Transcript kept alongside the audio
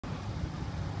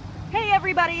Hey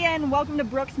everybody, and welcome to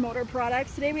Brooks Motor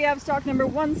Products. Today we have stock number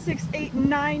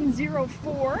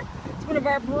 168904. It's one of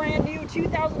our brand new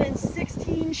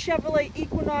 2016 Chevrolet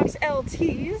Equinox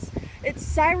LTs. It's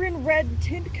siren red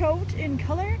tint coat in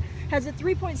color, has a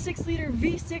 3.6 liter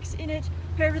V6 in it,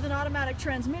 paired with an automatic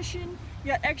transmission.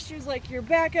 You got extras like your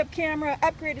backup camera,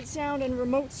 upgraded sound, and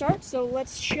remote start, so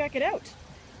let's check it out.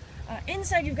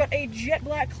 Inside you've got a jet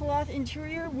black cloth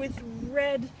interior with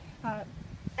red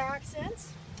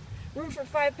accents. Room for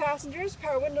 5 passengers,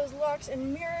 power windows, locks,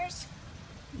 and mirrors.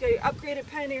 You got your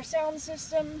upgraded Pioneer sound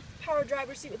system, power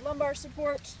driver seat with lumbar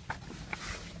support.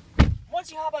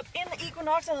 Once you hop up in the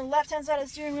Equinox, on the left-hand side of the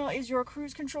steering wheel is your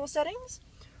cruise control settings.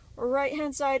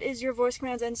 Right-hand side is your voice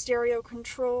commands and stereo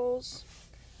controls.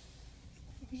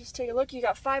 You just take a look. You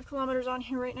got 5 kilometers on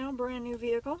here right now, brand new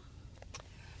vehicle.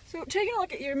 So taking a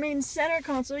look at your main center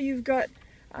console, you've got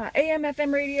AM,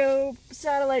 FM radio,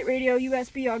 satellite radio,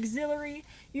 USB auxiliary.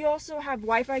 You also have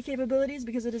Wi-Fi capabilities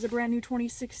because it is a brand new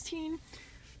 2016.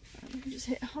 You can just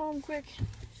hit home quick,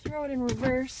 throw it in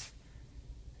reverse,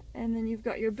 and then you've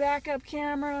got your backup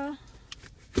camera.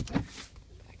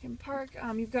 Back in park.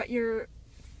 You've got your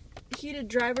heated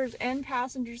driver's and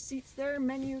passenger seats there,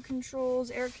 menu controls,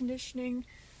 air conditioning,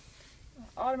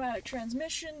 automatic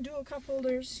transmission, dual cup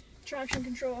holders, traction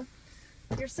control.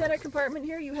 Your center compartment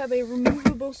here, you have a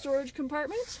removable storage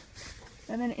compartment,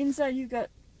 and then inside you've got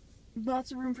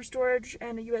lots of room for storage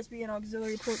and a USB and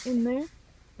auxiliary port in there.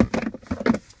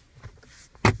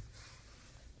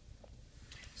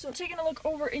 So taking a look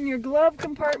over in your glove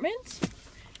compartment,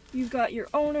 you've got your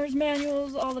owner's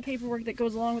manuals, all the paperwork that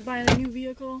goes along with buying a new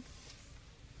vehicle,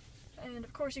 and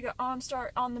of course you got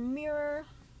OnStart on the mirror.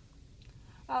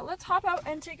 Let's hop out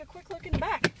and take a quick look in the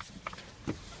back.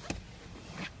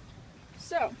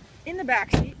 So, in the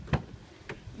back seat,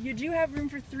 you do have room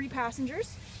for 3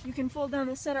 passengers. You can fold down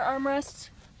the center armrests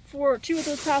for 2 of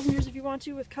those passengers if you want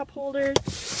to, with cup holders.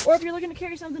 Or if you're looking to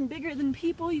carry something bigger than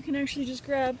people, you can actually just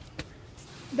grab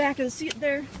the back of the seat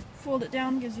there, fold it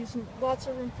down, gives you lots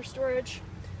of room for storage.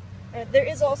 And there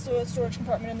is also a storage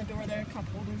compartment in the door there, cup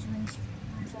holders, room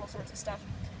for all sorts of stuff.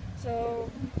 So,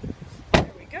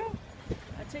 there we go.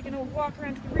 Taking a walk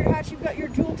around to the rear hatch, you've got your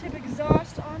dual tip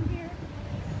exhaust on here.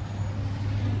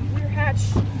 Rear hatch,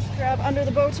 just grab under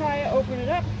the bow tie, open it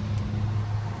up.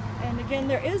 And again,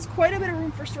 there is quite a bit of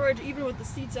room for storage even with the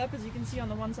seats up, as you can see on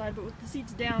the one side, but with the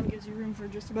seats down, it gives you room for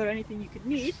just about anything you could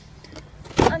need.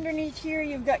 Underneath here,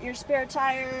 you've got your spare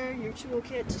tire, your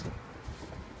toolkit.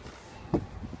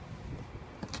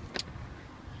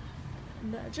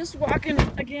 And, just walking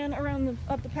again around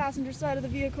up the passenger side of the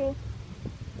vehicle.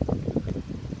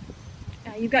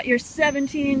 You've got your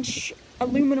 17-inch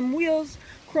aluminum wheels,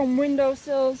 chrome window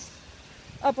sills.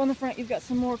 Up on the front, you've got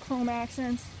some more chrome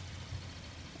accents.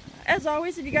 As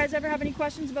always, if you guys ever have any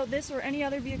questions about this or any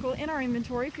other vehicle in our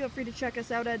inventory, feel free to check us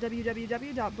out at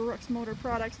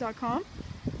www.brooksmotorproducts.com.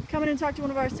 Come in and talk to one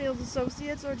of our sales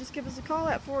associates, or just give us a call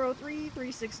at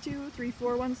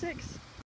 403-362-3416.